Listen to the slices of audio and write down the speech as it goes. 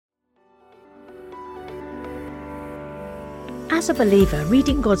As a believer,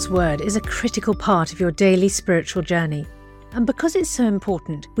 reading God's Word is a critical part of your daily spiritual journey. And because it's so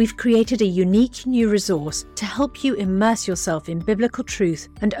important, we've created a unique new resource to help you immerse yourself in biblical truth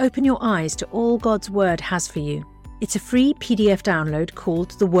and open your eyes to all God's Word has for you. It's a free PDF download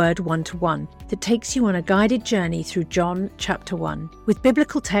called The Word 1-to-1 that takes you on a guided journey through John chapter 1. With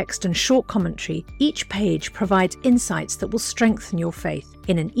biblical text and short commentary, each page provides insights that will strengthen your faith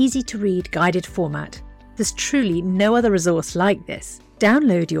in an easy-to-read guided format. There's truly no other resource like this.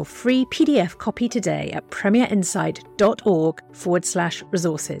 Download your free PDF copy today at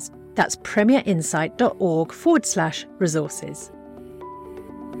premierinsight.org/resources. That's premierinsight.org/resources.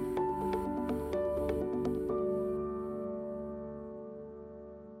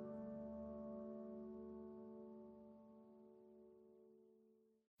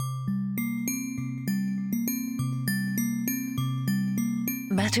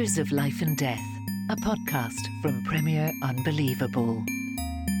 Matters of Life and Death, a podcast from Premier Unbelievable.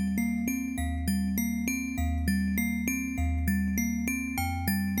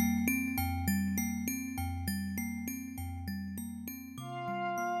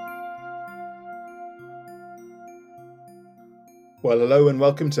 Well, hello and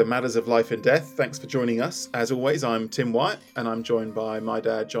welcome to Matters of Life and Death. Thanks for joining us. As always, I'm Tim Wyatt and I'm joined by my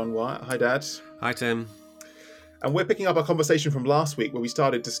dad, John Wyatt. Hi, Dad. Hi, Tim. And we're picking up our conversation from last week where we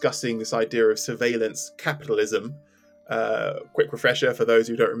started discussing this idea of surveillance capitalism. Quick refresher for those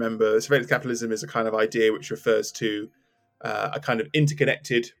who don't remember, surveillance capitalism is a kind of idea which refers to a kind of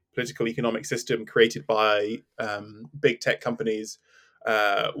interconnected political economic system created by big tech companies,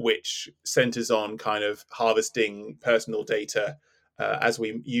 which centers on kind of harvesting personal data as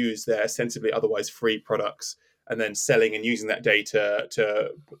we use their ostensibly otherwise free products, and then selling and using that data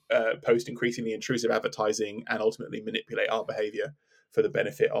to post increasingly intrusive advertising and ultimately manipulate our behavior for the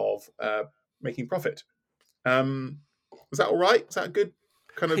benefit of making profit. Was that all right? Is that a good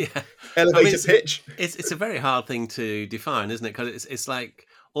kind of elevator pitch? It's a very hard thing to define, isn't it? Because it's like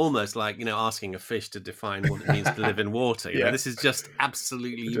almost like, asking a fish to define what it means to live in water. You know, this is just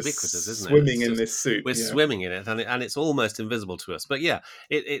absolutely ubiquitous, isn't it? Swimming in this soup. We're swimming in it, and it's almost invisible to us. But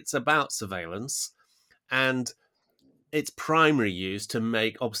it's about surveillance, and its primary use to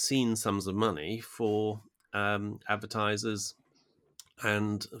make obscene sums of money for advertisers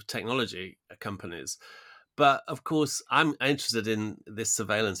and technology companies. But of course, I'm interested in this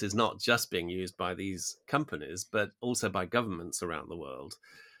surveillance is not just being used by these companies, but also by governments around the world,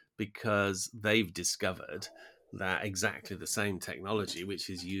 because they've discovered that exactly the same technology, which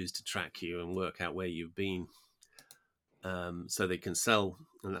is used to track you and work out where you've been, so they can sell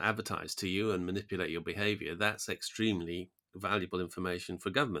and advertise to you and manipulate your behavior, that's extremely valuable information for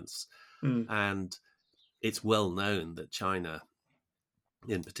governments. And it's well known that China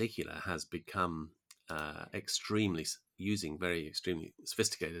in particular has become using very extremely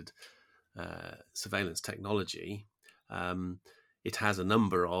sophisticated surveillance technology. It has a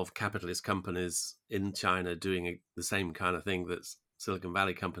number of capitalist companies in China doing the same kind of thing that Silicon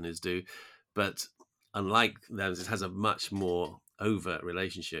Valley companies do, but unlike those, it has a much more overt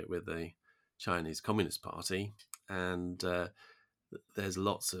relationship with the Chinese Communist Party, and there's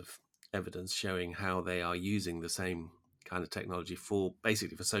lots of evidence showing how they are using the same kind of technology for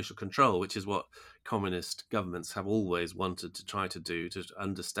social control, which is what communist governments have always wanted to try to do, to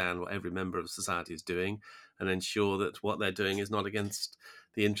understand what every member of society is doing and ensure that what they're doing is not against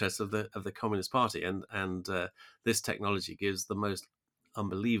the interests of the Communist Party. And this technology gives the most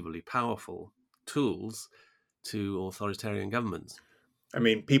unbelievably powerful tools to authoritarian governments. I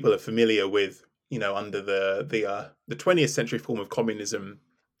mean, people are familiar with, under the 20th century form of communism,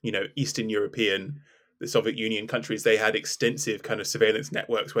 Eastern European, the Soviet Union countries, they had extensive kind of surveillance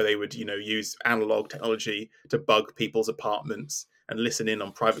networks where they would, use analog technology to bug people's apartments and listen in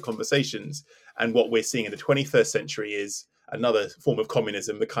on private conversations. And what we're seeing in the 21st century is another form of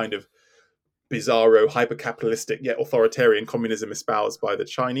communism, the kind of bizarro, hyper-capitalistic, yet authoritarian communism espoused by the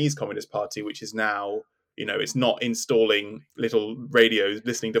Chinese Communist Party, which is now, it's not installing little radio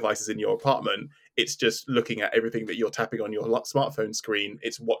listening devices in your apartment. It's just looking at everything that you're tapping on your smartphone screen.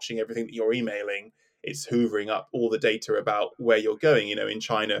 It's watching everything that you're emailing. It's hoovering up all the data about where you're going. In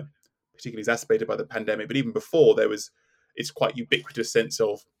China, particularly exacerbated by the pandemic, but even before, it's quite ubiquitous sense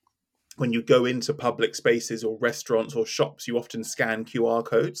of when you go into public spaces or restaurants or shops, you often scan QR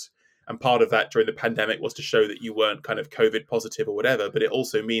codes. And part of that during the pandemic was to show that you weren't kind of COVID positive or whatever, but it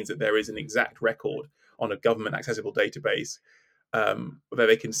also means that there is an exact record on a government accessible database where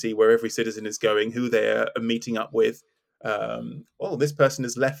they can see where every citizen is going, who they're meeting up with. This person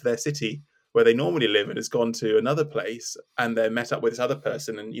has left their city where they normally live and has gone to another place and they're met up with this other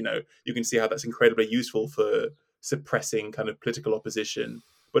person. And, you can see how that's incredibly useful for suppressing kind of political opposition,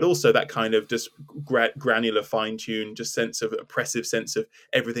 but also that kind of just granular, fine-tuned, just sense of oppressive sense of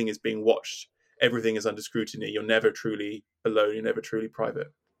everything is being watched, everything is under scrutiny. You're never truly alone. You're never truly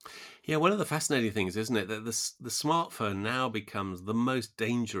private. Yeah, one of the fascinating things, isn't it, that the smartphone now becomes the most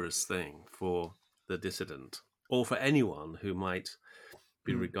dangerous thing for the dissident or for anyone who might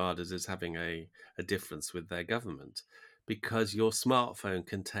be regarded as having a difference with their government, because your smartphone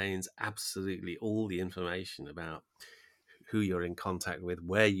contains absolutely all the information about who you're in contact with,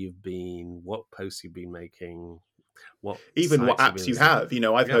 where you've been, what posts you've been making, what Even what sites you've apps been. you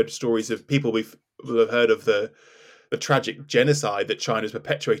have. I've Yeah. heard stories of people will have heard of the tragic genocide that China is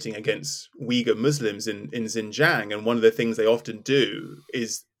perpetuating against Uyghur Muslims in Xinjiang. And one of the things they often do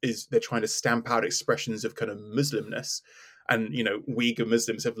is they're trying to stamp out expressions of kind of Muslimness. And, Uyghur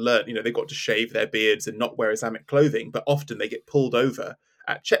Muslims have learned, they've got to shave their beards and not wear Islamic clothing, but often they get pulled over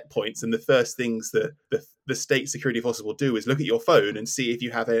at checkpoints. And the first things the state security forces will do is look at your phone and see if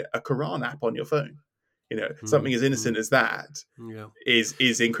you have a Quran app on your phone. Something as innocent as that Yeah.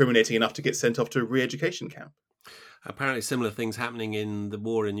 is incriminating enough to get sent off to a re-education camp. Apparently similar things happening in the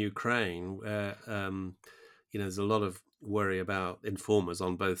war in Ukraine, where there's a lot of worry about informers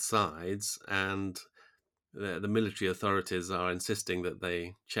on both sides, and the military authorities are insisting that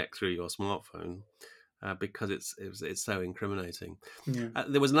they check through your smartphone because it's so incriminating. Yeah.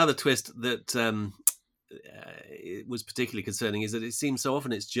 There was another twist that it was particularly concerning, is that it seems so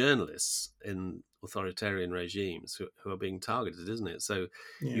often it's journalists in authoritarian regimes who are being targeted, isn't it? So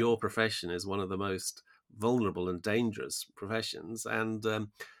your profession is one of the most vulnerable and dangerous professions, and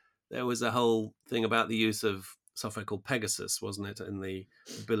there was a whole thing about the use of software called Pegasus, wasn't it, and the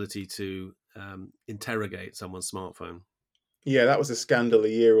ability to interrogate someone's smartphone. Yeah, that was a scandal a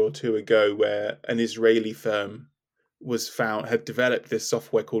year or two ago where an Israeli firm had developed this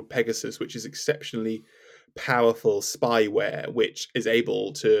software called Pegasus, which is exceptionally powerful spyware, which is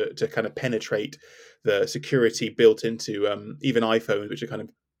able to kind of penetrate the security built into even iPhones, which are kind of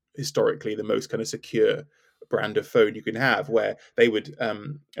historically the most kind of secure brand of phone you can have, where they would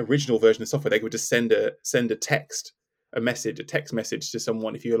original version of software, they would just send a text message to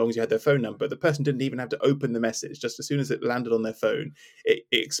someone as long as you had their phone number. The person didn't even have to open the message. Just as soon as it landed on their phone, it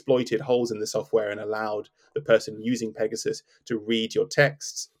exploited holes in the software and allowed the person using Pegasus to read your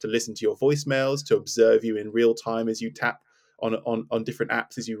texts, to listen to your voicemails, to observe you in real time as you tap on different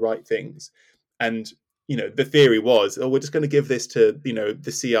apps as you write things. And the theory was, we're just going to give this to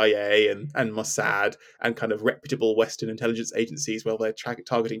the CIA and Mossad and kind of reputable Western intelligence agencies while they're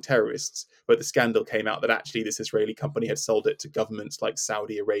targeting terrorists. But the scandal came out that actually this Israeli company had sold it to governments like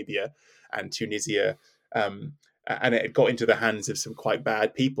Saudi Arabia and Tunisia, and it had got into the hands of some quite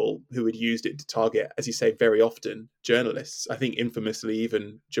bad people who had used it to target, as you say, very often journalists. I think infamously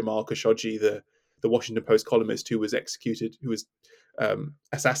even Jamal Khashoggi, the Washington Post columnist who was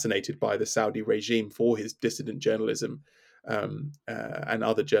assassinated by the Saudi regime for his dissident journalism, and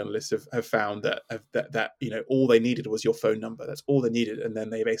other journalists have found that all they needed was your phone number. That's all they needed, and then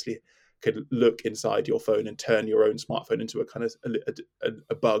they basically could look inside your phone and turn your own smartphone into a kind of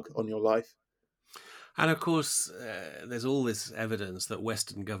a bug on your life. And of course, there's all this evidence that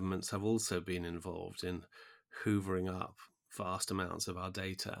Western governments have also been involved in hoovering up vast amounts of our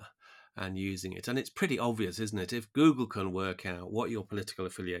data and using it. And it's pretty obvious, isn't it? If Google can work out what your political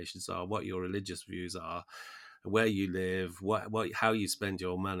affiliations are, what your religious views are, where you live, how you spend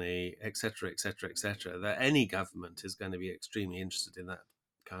your money, etc., etc., etc., that any government is going to be extremely interested in that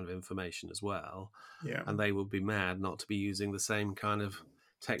kind of information as well. Yeah. And they would be mad not to be using the same kind of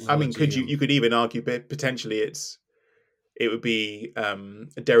technology. I mean, you could even argue potentially it would be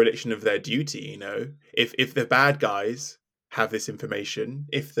a dereliction of their duty. If the bad guys have this information,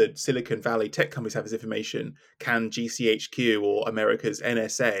 if the Silicon Valley tech companies have this information, can GCHQ or America's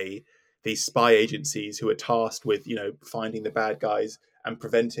NSA, these spy agencies who are tasked with finding the bad guys and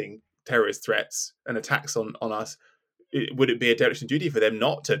preventing terrorist threats and attacks on us, would it be a dereliction of duty for them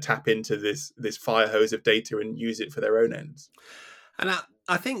not to tap into this fire hose of data and use it for their own ends? And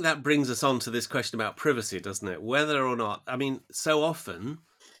I think that brings us on to this question about privacy, doesn't it? Whether or not, I mean, so often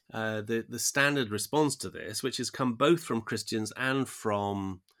the standard response to this, which has come both from Christians and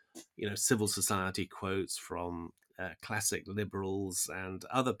from, civil society quotes from classic liberals and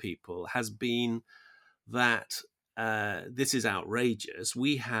other people, has been that this is outrageous.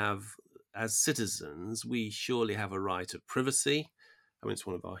 We have, as citizens, we surely have a right of privacy. I mean, it's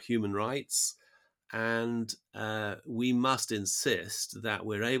one of our human rights. And we must insist that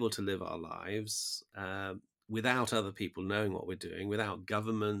we're able to live our lives without other people knowing what we're doing, without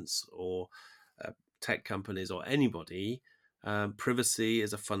governments or tech companies or anybody. Privacy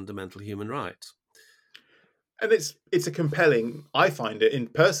is a fundamental human right. And it's a compelling, I find it in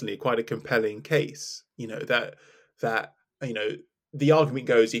personally quite a compelling case, that the argument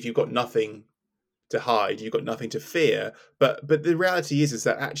goes, if you've got nothing to hide, you've got nothing to fear. But the reality is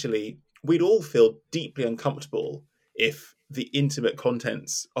that actually we'd all feel deeply uncomfortable if the intimate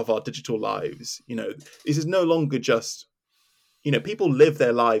contents of our digital lives, this is no longer just, people live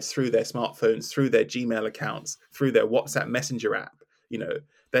their lives through their smartphones, through their Gmail accounts, through their WhatsApp Messenger app.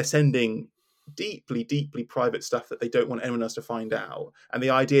 They're sending deeply, deeply private stuff that they don't want anyone else to find out. And the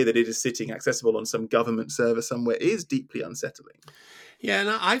idea that it is sitting accessible on some government server somewhere is deeply unsettling. Yeah, and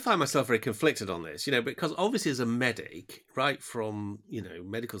I find myself very conflicted on this, because obviously as a medic, right from,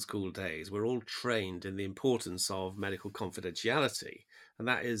 medical school days, we're all trained in the importance of medical confidentiality. And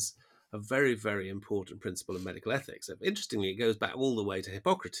that is a very, very important principle of medical ethics. Interestingly, it goes back all the way to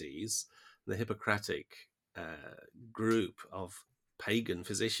Hippocrates, the Hippocratic group of pagan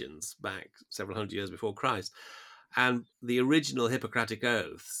physicians back several hundred years before Christ. And the original Hippocratic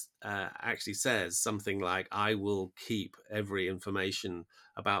Oath actually says something like, I will keep every information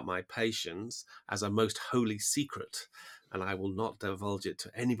about my patients as a most holy secret, and I will not divulge it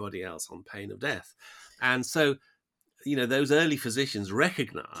to anybody else on pain of death. And so, those early physicians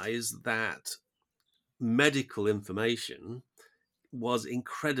recognized that medical information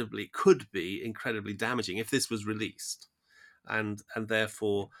could be incredibly damaging if this was released. And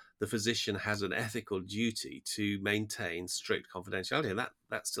therefore the physician has an ethical duty to maintain strict confidentiality, and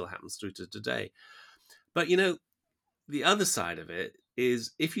that still happens through to today. But the other side of it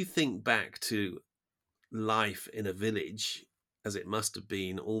is, if you think back to life in a village as it must have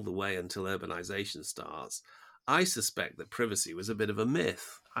been all the way until urbanization starts, I suspect that privacy was a bit of a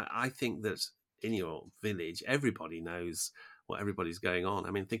myth. I think that in your village everybody knows what everybody's going on.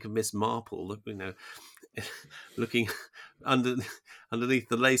 I mean, think of Miss Marple, looking underneath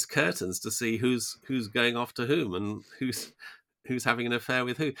the lace curtains to see who's going off to whom and who's having an affair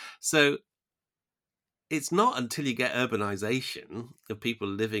with who. So it's not until you get urbanization of people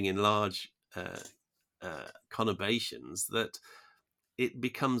living in large conurbations that it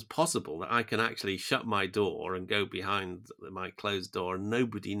becomes possible that I can actually shut my door and go behind my closed door and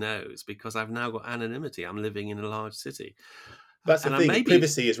nobody knows, because I've now got anonymity. I'm living in a large city. That's the thing.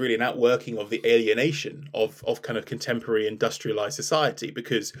 Privacy is really an outworking of the alienation of kind of contemporary industrialized society,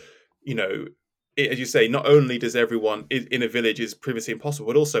 because, as you say, not only does everyone in a village is privacy impossible,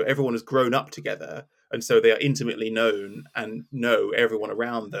 but also everyone has grown up together. And so they are intimately known and know everyone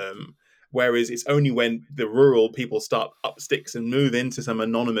around them. Whereas it's only when the rural people start up sticks and move into some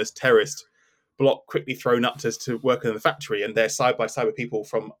anonymous terraced block quickly thrown up to work in the factory, and they're side by side with people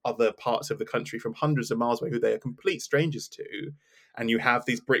from other parts of the country from hundreds of miles away who they are complete strangers to, and you have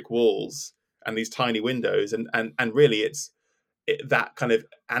these brick walls and these tiny windows, and really that kind of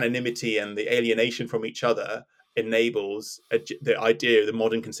anonymity and the alienation from each other enables the idea, the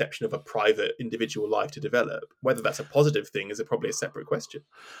modern conception of a private individual life to develop. Whether that's a positive thing is probably a separate question.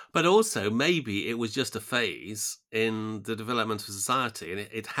 But also, maybe it was just a phase in the development of society, and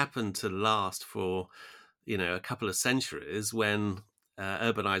it happened to last for, a couple of centuries when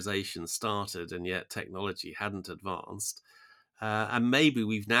urbanization started, and yet technology hadn't advanced. And maybe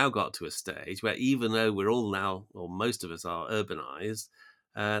we've now got to a stage where, even though we're all now, or most of us are urbanized,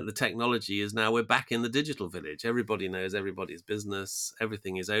 the technology is now, we're back in the digital village. Everybody knows everybody's business.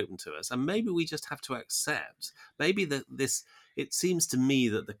 Everything is open to us. And maybe we just have to accept, maybe that it seems to me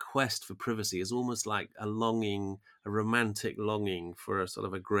that the quest for privacy is almost like a romantic longing for a sort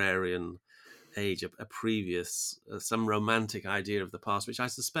of agrarian age, a previous, some romantic idea of the past, which I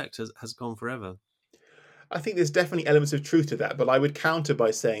suspect has gone forever. I think there's definitely elements of truth to that, but I would counter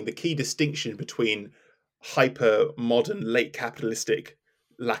by saying the key distinction between hyper-modern, late capitalistic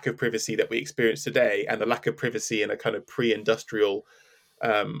lack of privacy that we experience today and the lack of privacy in a kind of pre-industrial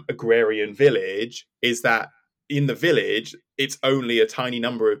agrarian village is that in the village, it's only a tiny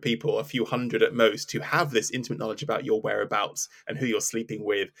number of people, a few hundred at most, who have this intimate knowledge about your whereabouts and who you're sleeping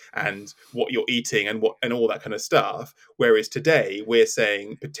with and what you're eating and all that kind of stuff. Whereas today, we're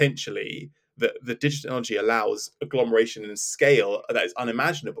saying potentially that the digital technology allows agglomeration and scale that is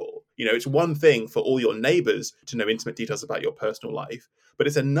unimaginable. It's one thing for all your neighbors to know intimate details about your personal life, but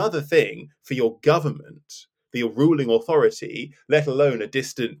it's another thing for your government, the ruling authority, let alone a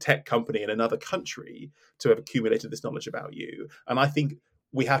distant tech company in another country, to have accumulated this knowledge about you. And I think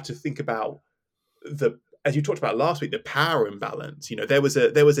we have to think about as you talked about last week, the power imbalance. There was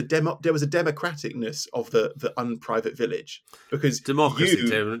a democraticness of the unprivate village, because democracy.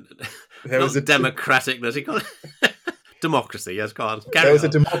 There was a democraticness. Democracy, yes, go on. There was a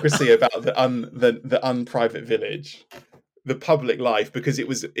democracy about the unprivate village, the public life because it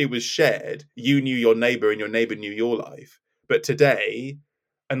was shared. You knew your neighbor and your neighbor knew your life. But today,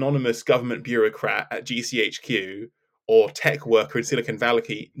 anonymous government bureaucrat at GCHQ or tech worker in Silicon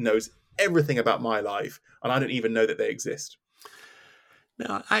Valley knows everything about my life, and I don't even know that they exist.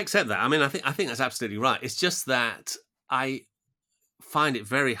 No, I accept that. I mean, I think that's absolutely right. It's just that I find it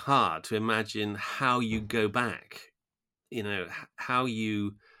very hard to imagine how you go back. You know, how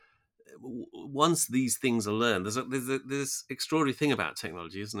you once these things are learned. There's this extraordinary thing about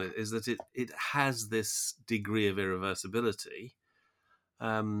technology, isn't it? Is that it has this degree of irreversibility.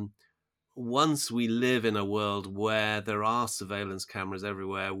 Once we live in a world where there are surveillance cameras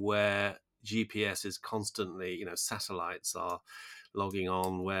everywhere, where GPS is constantly, satellites are logging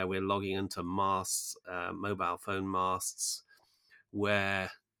on, where we're logging into masts, mobile phone masts,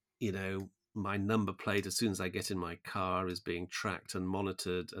 where, my number plate as soon as I get in my car is being tracked and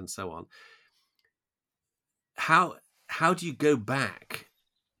monitored and so on. How do you go back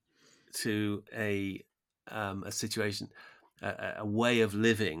to a situation, a way of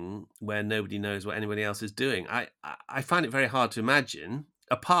living where nobody knows what anybody else is doing? I find it very hard to imagine,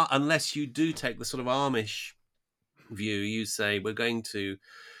 unless you do take the sort of Amish view. You say we're going to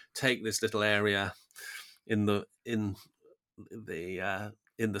take this little area in the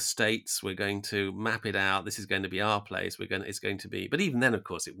States. We're going to map it out. This is going to be our place. It's going to be. But even then, of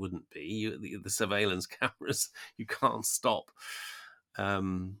course, it wouldn't be. The surveillance cameras, you can't stop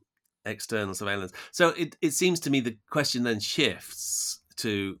external surveillance. So it seems to me the question then shifts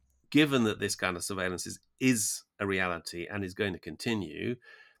to, given that this kind of surveillance is a reality and is going to continue,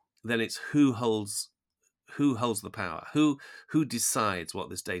 then it's who holds the power, who decides what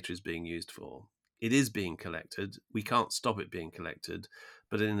this data is being used for. It is being collected. We can't stop it being collected,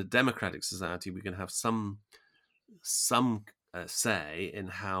 but in a democratic society, we can have some say in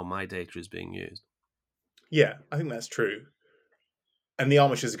how my data is being used. Yeah, I think that's true. And the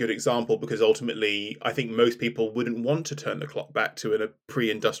Amish is a good example because ultimately, I think most people wouldn't want to turn the clock back to a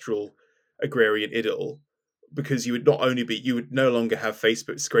pre-industrial agrarian idyll, because you would no longer have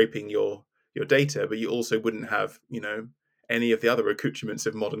Facebook scraping your data, but you also wouldn't have, any of the other accoutrements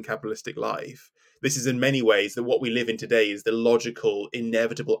of modern capitalistic life. This is in many ways that what we live in today is the logical,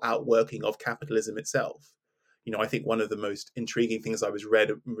 inevitable outworking of capitalism itself. I think one of the most intriguing things I was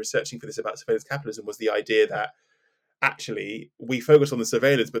researching for this about surveillance capitalism was the idea that actually we focus on the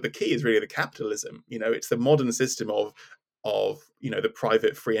surveillance, but the key is really the capitalism. It's the modern system of the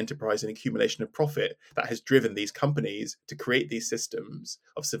private free enterprise and accumulation of profit that has driven these companies to create these systems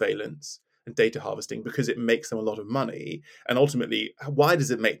of surveillance and data harvesting, because it makes them a lot of money. And ultimately, why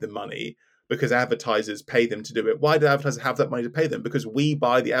does it make them money? Because advertisers pay them to do it. Why do advertisers have that money to pay them? Because we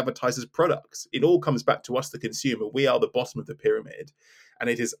buy the advertisers' products. It all comes back to us, the consumer. We are the bottom of the pyramid,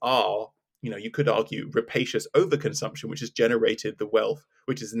 and it is our, you could argue, rapacious overconsumption which has generated the wealth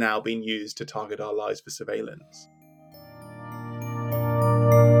which is now being used to target our lives for surveillance.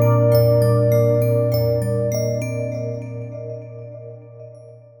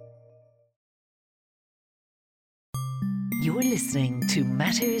 You're listening to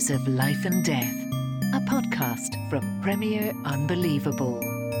Matters of Life and Death, a podcast from Premier Unbelievable.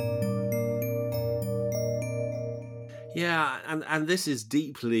 Yeah, and this is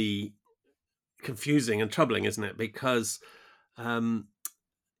deeply confusing and troubling, isn't it? Because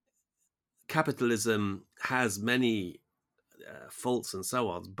capitalism has many faults and so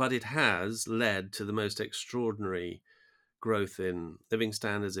on, but it has led to the most extraordinary growth in living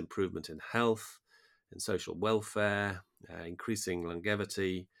standards, improvement in health, in social welfare, increasing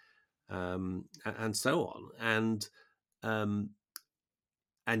longevity, and so on.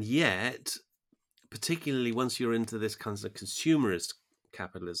 And yet, particularly once you're into this kind of consumerist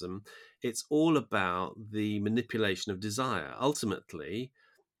capitalism, it's all about the manipulation of desire. Ultimately,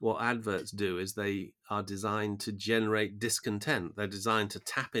 what adverts do is they are designed to generate discontent. They're designed to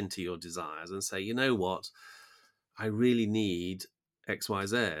tap into your desires and say, you know what, I really need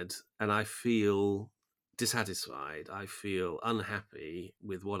XYZ, and I feel dissatisfied. I feel unhappy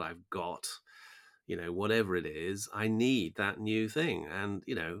with what I've got. Whatever it is, I need that new thing. And,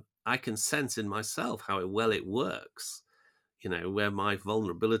 I can sense in myself how well it works, where my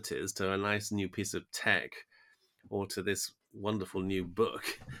vulnerabilities to a nice new piece of tech or to this wonderful new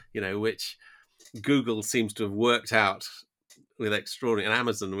book, which Google seems to have worked out with extraordinary, and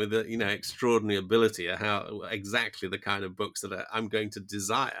Amazon with extraordinary ability of how exactly the kind of books that I'm going to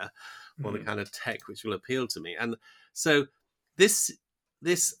desire, or the kind of tech which will appeal to me. And so this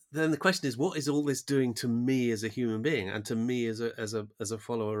then the question is, what is all this doing to me as a human being and to me as a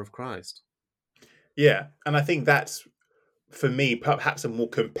follower of Christ? Yeah, and I think that's, for me, perhaps a more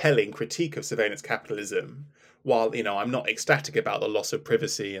compelling critique of surveillance capitalism, while, I'm not ecstatic about the loss of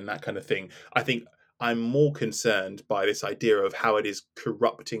privacy and that kind of thing, I think I'm more concerned by this idea of how it is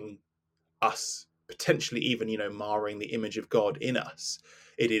corrupting us, potentially even, marring the image of God in us.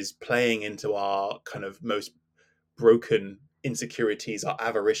 It is playing into our kind of most broken insecurities, our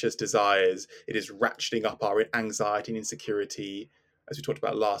avaricious desires. It is ratcheting up our anxiety and insecurity, as we talked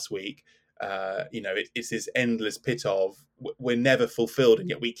about last week. It's this endless pit of we're never fulfilled, and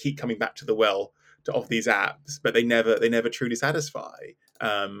yet we keep coming back to the well of these apps, but they never truly satisfy.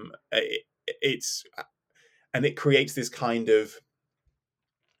 It's and it creates this kind of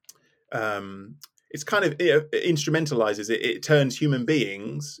it's kind of it instrumentalizes it. It turns human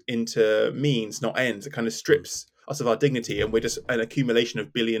beings into means, not ends. It kind of strips us of our dignity, and we're just an accumulation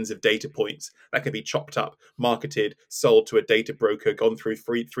of billions of data points that can be chopped up, marketed, sold to a data broker, gone through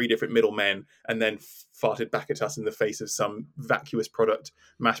three different middlemen, and then farted back at us in the face of some vacuous product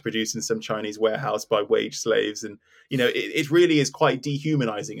mass produced in some Chinese warehouse by wage slaves. And it really is quite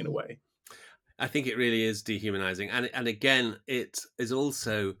dehumanizing in a way. I think it really is dehumanizing, and again, it is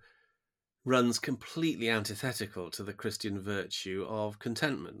also runs completely antithetical to the Christian virtue of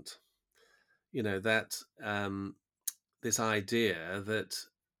contentment. That this idea that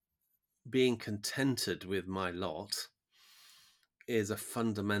being contented with my lot is a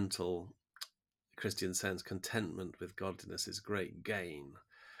fundamental Christian sense. Contentment with godliness is great gain.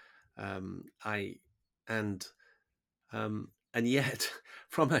 And yet,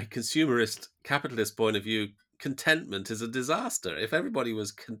 from a consumerist capitalist point of view, contentment is a disaster. If everybody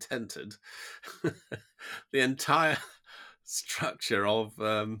was contented, the entire structure of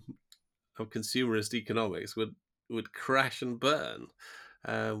consumerist economics would crash and burn.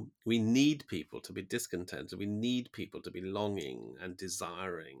 We need people to be discontented. We need people to be longing and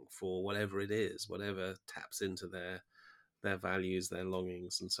desiring for whatever it is, whatever taps into their values, their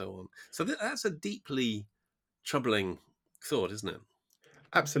longings, and so on. So that's a deeply troubling thought, isn't it?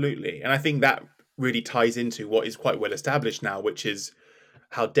 Absolutely. And I think that really ties into what is quite well established now, which is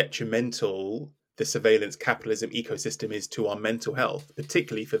how detrimental the surveillance capitalism ecosystem is to our mental health,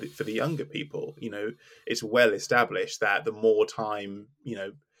 particularly for the younger people. It's well established that the more time,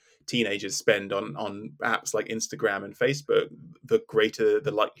 teenagers spend on apps like Instagram and Facebook, the greater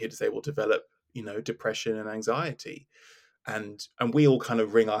the likelihood is they will develop, depression and anxiety. And we all kind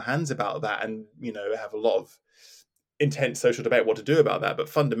of wring our hands about that and, have a lot of intense social debate what to do about that. But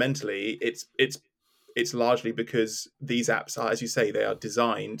fundamentally, it's largely because these apps are, as you say, they are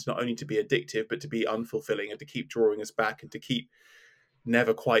designed not only to be addictive, but to be unfulfilling and to keep drawing us back and to keep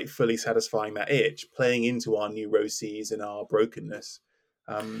never quite fully satisfying that itch, playing into our neuroses and our brokenness.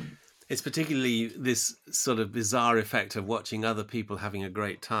 It's particularly this sort of bizarre effect of watching other people having a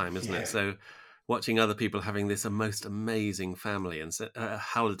great time, isn't it? So watching other people having this most amazing family and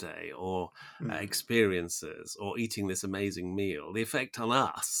holiday or experiences or eating this amazing meal, the effect on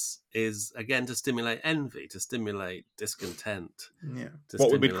us is, again, to stimulate envy, to stimulate discontent. Yeah.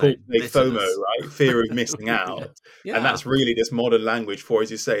 What we would call FOMO, right? Fear of missing out. Yeah. And that's really just modern language for,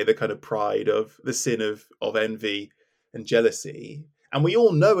 as you say, the kind of pride of the sin of envy and jealousy. And we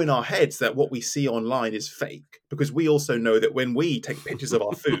all know in our heads that what we see online is fake, because we also know that when we take pictures of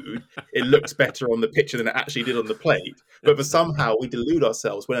our food, it looks better on the picture than it actually did on the plate. But for somehow we delude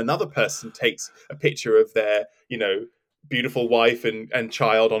ourselves when another person takes a picture of their, beautiful wife and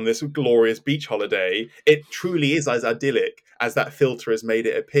child on this glorious beach holiday, it truly is as idyllic as that filter has made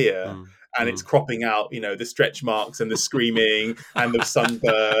it appear. And it's cropping out, the stretch marks and the screaming and the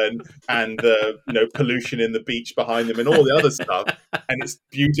sunburn and the, pollution in the beach behind them and all the other stuff. And it's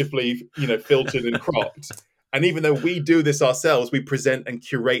beautifully, filtered and cropped. And even though we do this ourselves, we present and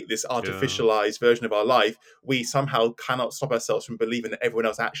curate this artificialized version of our life, we somehow cannot stop ourselves from believing that everyone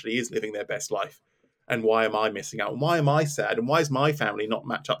else actually is living their best life. And why am I missing out? And why am I sad? And why is my family not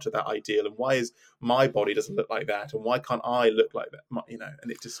match up to that ideal? And why is my body doesn't look like that? And why can't I look like that?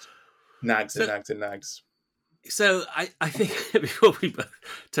 And it just nags and nags and nags. So I think before we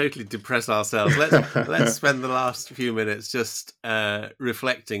totally depress ourselves, let's spend the last few minutes just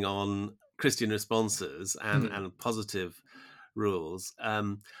reflecting on Christian responses and positive rules.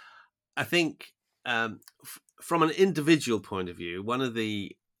 I think from an individual point of view, one of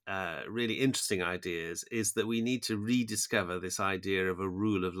the really interesting ideas is that we need to rediscover this idea of a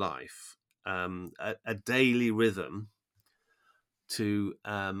rule of life, a daily rhythm to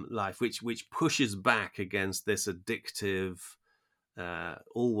life, which pushes back against this addictive,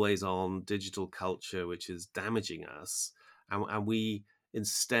 always on digital culture, which is damaging us, and we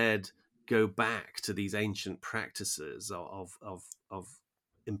instead go back to these ancient practices of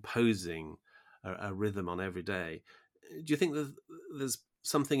imposing a rhythm on every day. Do you think that there's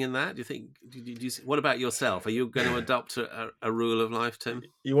something in that? Do you think? What about yourself? Are you going to adopt a rule of life, Tim?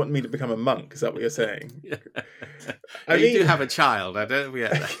 You want me to become a monk? Is that what you're saying? I mean, you do have a child. I don't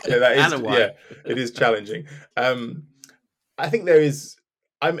forget that. Yeah, that is, and a wife. it is challenging. I think there is.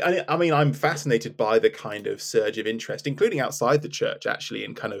 I mean, I'm fascinated by the kind of surge of interest, including outside the church, actually,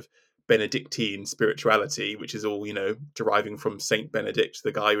 in kind of Benedictine spirituality, which is all, deriving from Saint Benedict,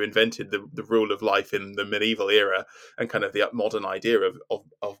 the guy who invented the rule of life in the medieval era, and kind of the modern idea of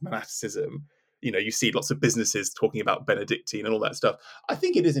monasticism. You see lots of businesses talking about Benedictine and all that stuff. I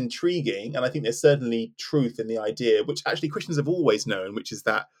think it is intriguing, and I think there's certainly truth in the idea, which actually Christians have always known, which is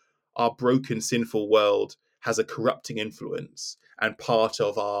that our broken, sinful world has a corrupting influence, and part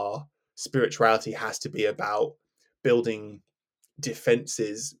of our spirituality has to be about building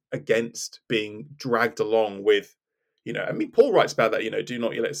defenses against being dragged along with, Paul writes about that, do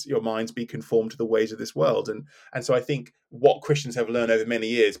not let your minds be conformed to the ways of this world. And so I think what Christians have learned over many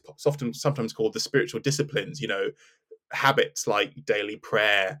years, sometimes called the spiritual disciplines, habits like daily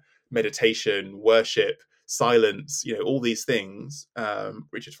prayer, meditation, worship, silence, all these things.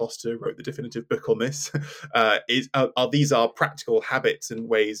 Richard Foster wrote the definitive book on this. These are practical habits and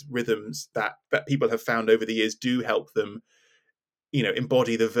ways, rhythms that people have found over the years do help them,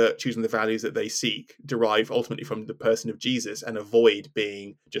 embody the virtues and the values that they seek, derive ultimately from the person of Jesus, and avoid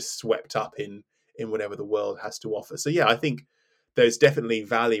being just swept up in whatever the world has to offer. So yeah, I think there's definitely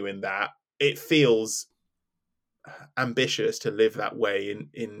value in that. It feels ambitious to live that way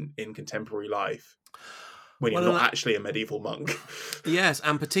in contemporary life when you're not actually a medieval monk. Yes,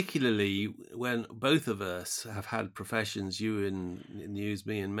 and particularly when both of us have had professions, you in news,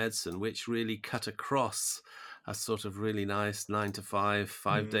 me in medicine, which really cut across a sort of really nice 9 to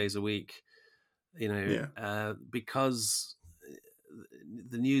 5 days a week, because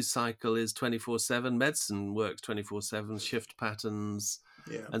the news cycle is 24/7, medicine works 24/7, shift patterns,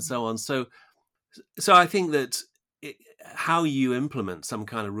 and so on. So I think that how you implement some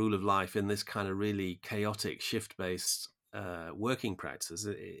kind of rule of life in this kind of really chaotic shift-based working practices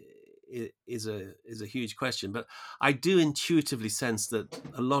is a huge question. But I do intuitively sense that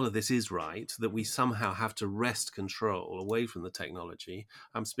a lot of this is right, that we somehow have to wrest control away from the technology.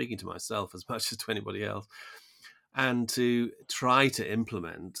 I'm speaking to myself as much as to anybody else, and to try to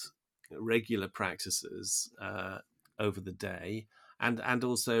implement regular practices over the day. And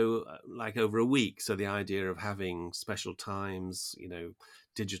also like over a week. So the idea of having special times,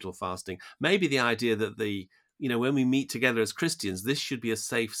 digital fasting, maybe the idea that when we meet together as Christians, this should be a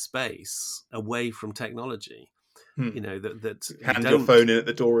safe space away from technology. That hand your phone in at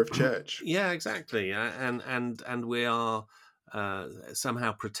the door of church. Yeah, exactly. And we are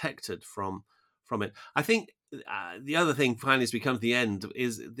somehow protected from it. I think the other thing finally as we come to the end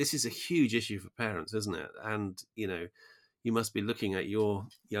is this is a huge issue for parents, isn't it? And, you must be looking at your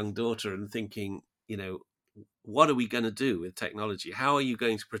young daughter and thinking, what are we going to do with technology? How are you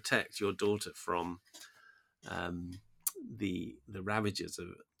going to protect your daughter from the ravages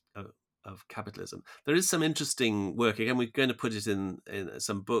of capitalism? There is some interesting work. Again, we're going to put it in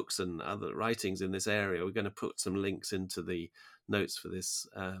some books and other writings in this area. We're going to put some links into the notes for this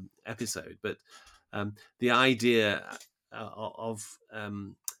episode. But the idea of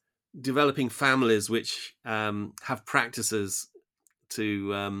developing families which have practices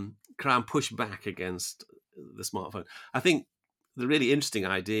to try and push back against the smartphone. I think the really interesting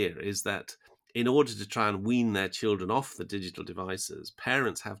idea is that in order to try and wean their children off the digital devices,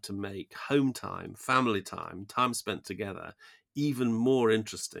 parents have to make home time, family time, time spent together, even more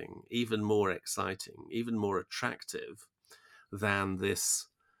interesting, even more exciting, even more attractive than this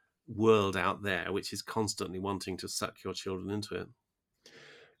world out there, which is constantly wanting to suck your children into it.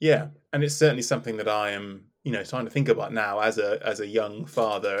 Yeah, and it's certainly something that I am, trying to think about now as a young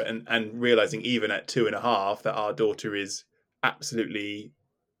father, and realizing even at 2.5 that our daughter is absolutely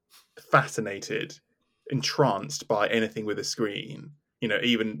fascinated, entranced by anything with a screen.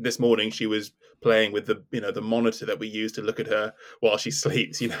 Even this morning she was playing with the monitor that we use to look at her while she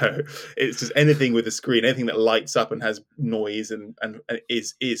sleeps. It's just anything with a screen, anything that lights up and has noise and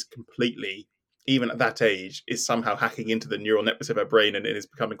is completely, even at that age, is somehow hacking into the neural networks of her brain, and it is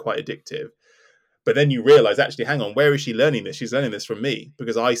becoming quite addictive. But then you realize, actually, hang on, where is she learning this? She's learning this from me,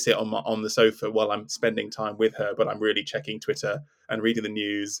 because I sit on the sofa while I'm spending time with her, but I'm really checking Twitter and reading the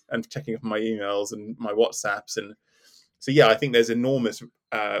news and checking up my emails and my WhatsApps. And so, yeah, I think there's enormous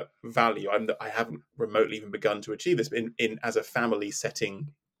value. I haven't remotely even begun to achieve this in as a family setting,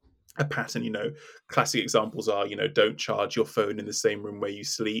 a pattern. Classic examples are, don't charge your phone in the same room where you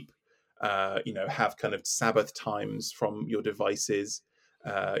sleep. Have kind of Sabbath times from your devices.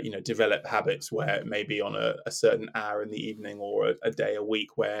 develop habits where maybe on a certain hour in the evening or a day a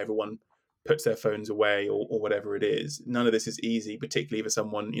week where everyone puts their phones away or whatever it is. None of this is easy, particularly for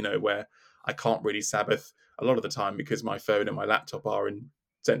someone, where I can't really Sabbath a lot of the time because my phone and my laptop are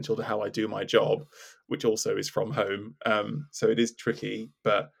essential to how I do my job, which also is from home. So it is tricky.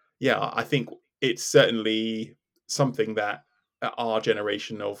 But yeah, I think it's certainly something that our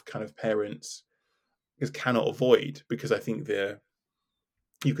generation of kind of parents cannot avoid, because I think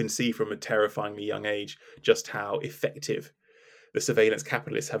you can see from a terrifyingly young age just how effective the surveillance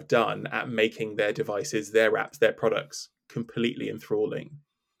capitalists have done at making their devices, their apps, their products completely enthralling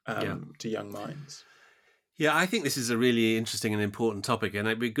to young minds. Yeah, I think this is a really interesting and important topic, and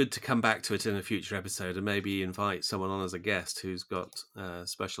it'd be good to come back to it in a future episode and maybe invite someone on as a guest who's got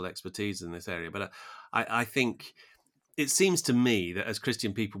special expertise in this area. But I think it seems to me that as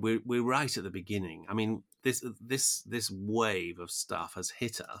Christian people, we're right at the beginning. I mean, this wave of stuff has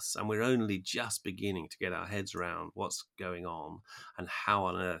hit us, and we're only just beginning to get our heads around what's going on and how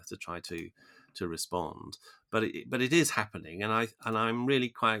on earth to try to respond. But it is happening, and I'm really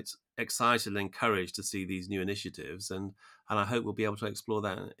quite excited and encouraged to see these new initiatives, and I hope we'll be able to explore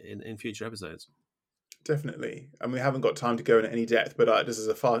that in future episodes. Definitely, and we haven't got time to go into any depth, but just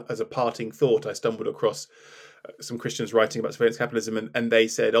as a parting thought, I stumbled across some Christians writing about surveillance capitalism, and they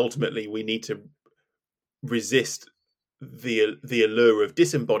said ultimately we need to resist the allure of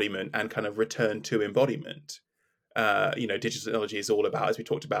disembodiment and kind of return to embodiment. Digital technology is all about, as we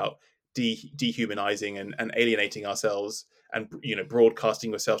talked about, dehumanizing and alienating ourselves and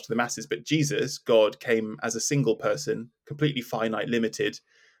broadcasting yourself to the masses. But Jesus, God, came as a single person, completely finite, limited,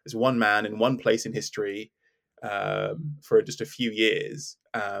 as one man in one place in history for just a few years.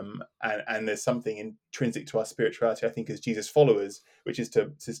 And there's something intrinsic to our spirituality, I think, as Jesus followers, which is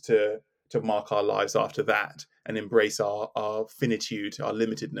to mark our lives after that and embrace our finitude, our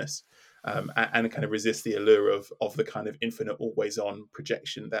limitedness, and kind of resist the allure of the kind of infinite, always on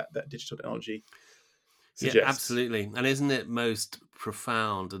projection that digital technology suggests. Yeah, absolutely. And isn't it most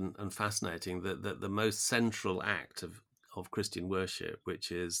profound and fascinating that the most central act of Christian worship,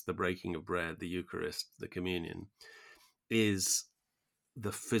 which is the breaking of bread, the Eucharist, the communion, is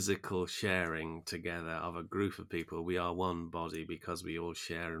the physical sharing together of a group of people. We are one body because we all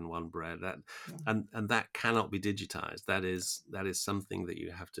share in one bread. And that cannot be digitized. That is something that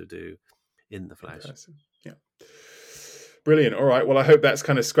you have to do in the flesh. Yeah. Brilliant. All right. Well, I hope that's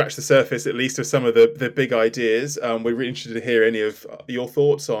kind of scratched the surface, at least, of some of the big ideas. We're really interested to hear any of your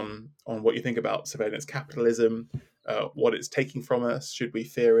thoughts on what you think about surveillance capitalism, what it's taking from us. Should we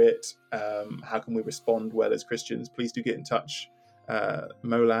fear it? How can we respond well as Christians? Please do get in touch.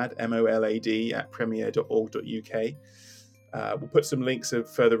 Molad, MOLAD, at premier.org.uk. We'll put some links of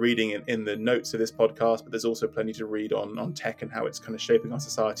further reading in the notes of this podcast, but there's also plenty to read on tech and how it's kind of shaping our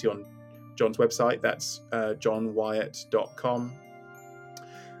society on John's website. That's johnwyatt.com.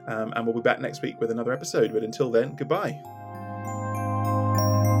 And we'll be back next week with another episode. But until then, goodbye.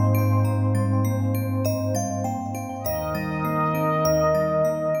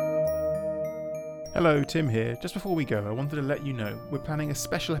 Hello, Tim here. Just before we go, I wanted to let you know we're planning a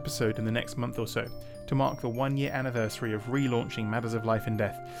special episode in the next month or so to mark the 1-year anniversary of relaunching Matters of Life and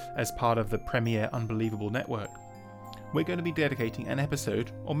Death as part of the Premier Unbelievable Network. We're going to be dedicating an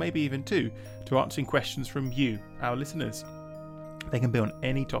episode, or maybe even 2, to answering questions from you, our listeners. They can be on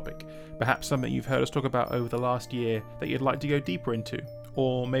any topic, perhaps something you've heard us talk about over the last year that you'd like to go deeper into,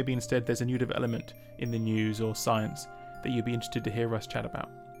 or maybe instead there's a new development in the news or science that you'd be interested to hear us chat about.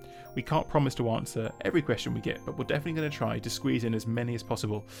 We can't promise to answer every question we get, but we're definitely going to try to squeeze in as many as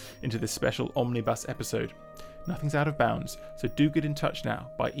possible into this special omnibus episode. Nothing's out of bounds, so do get in touch now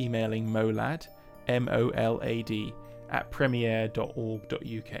by emailing molad, MOLAD, at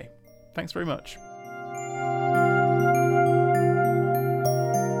premier.org.uk. Thanks very much.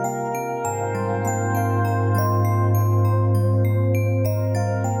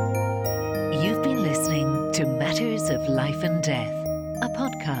 You've been listening to Matters of Life and Death, a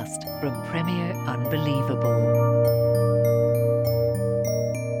podcast from Premier Unbelievable.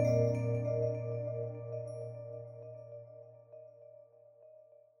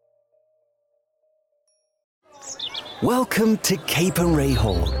 Welcome to Capernwray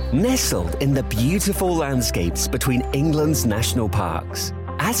Hall, nestled in the beautiful landscapes between England's national parks.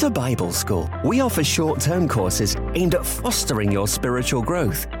 As a Bible school, we offer short-term courses aimed at fostering your spiritual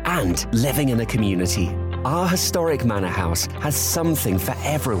growth and living in a community. Our historic manor house has something for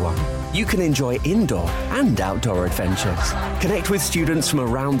everyone. You can enjoy indoor and outdoor adventures, connect with students from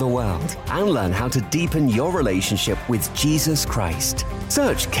around the world, and learn how to deepen your relationship with Jesus Christ.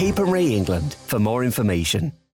 Search Capernwray England for more information.